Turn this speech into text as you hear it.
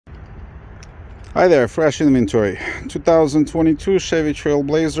Hi there, fresh inventory. 2022 Chevy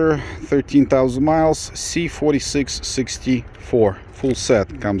Trailblazer, 13,000 miles, C4664. Full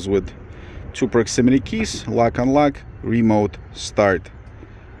set. Comes with 2 proximity keys, lock unlock, remote start.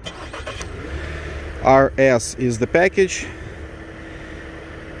 RS is the package.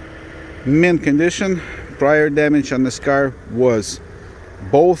 Mint condition. Prior damage on this car was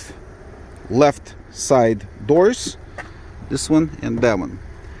both left side doors, this one and that one.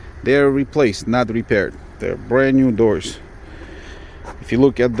 They're replaced, not repaired. They're brand new doors. If you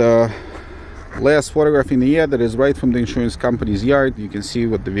look at the last photograph in the yard that is right from the insurance company's yard, you can see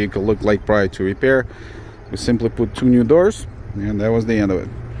what the vehicle looked like prior to repair. We simply put 2 new doors and that was the end of it.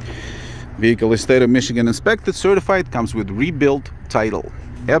 Vehicle is state of Michigan inspected, certified, comes with rebuilt title.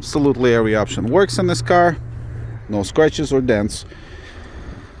 Absolutely every option works on this car. No scratches or dents.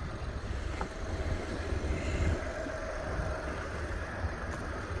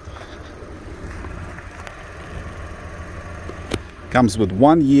 Comes with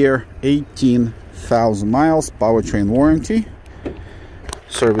 1 year, 18,000 miles, powertrain warranty.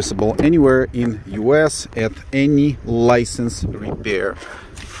 Serviceable anywhere in US at any licensed repair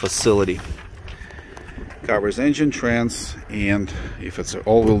facility. Covers engine, trans, and if it's an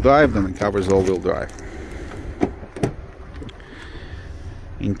all-wheel drive, then it covers all-wheel drive.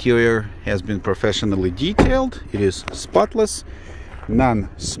 Interior has been professionally detailed. It is spotless,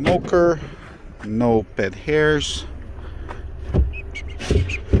 non-smoker, no pet hairs.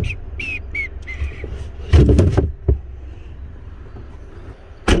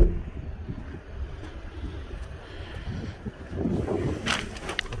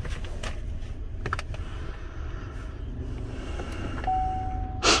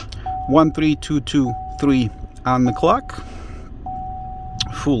 One 13223 on the clock.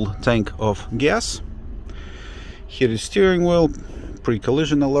 Full tank of gas. Heated steering wheel,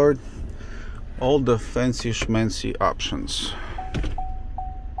 pre-collision alert, all the fancy schmancy options.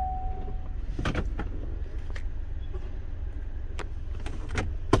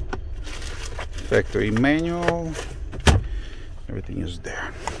 Factory manual, everything is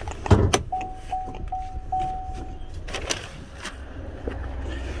there.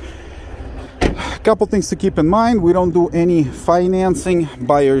 Couple things to keep in mind: we don't do any financing,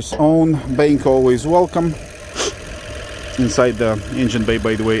 buyer's own, bank always welcome. Inside the engine bay,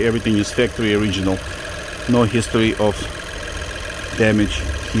 by the way, everything is factory original. No history of damage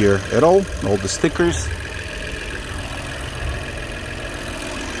here at all. All the stickers.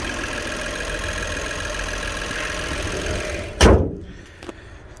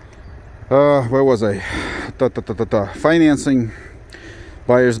 Where was I? Financing,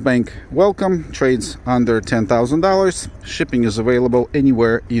 buyer's bank welcome, trades under $10,000, shipping is available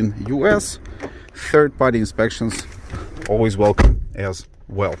anywhere in US, third-party inspections always welcome as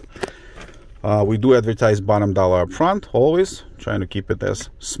well. We do advertise bottom dollar up front, always trying to keep it as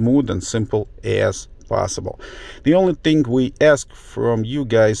smooth and simple as possible. The only thing we ask from you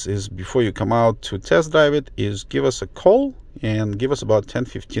guys is, before you come out to test drive it, is give us a call and give us about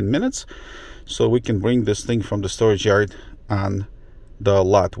 10-15 minutes so we can bring this thing from the storage yard on the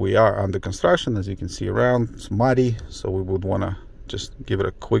lot. We are under construction, as you can see around. It's muddy, so we would want to just give it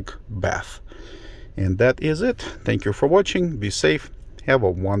a quick bath. And that is it. Thank you for watching. Be safe. Have a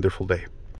wonderful day.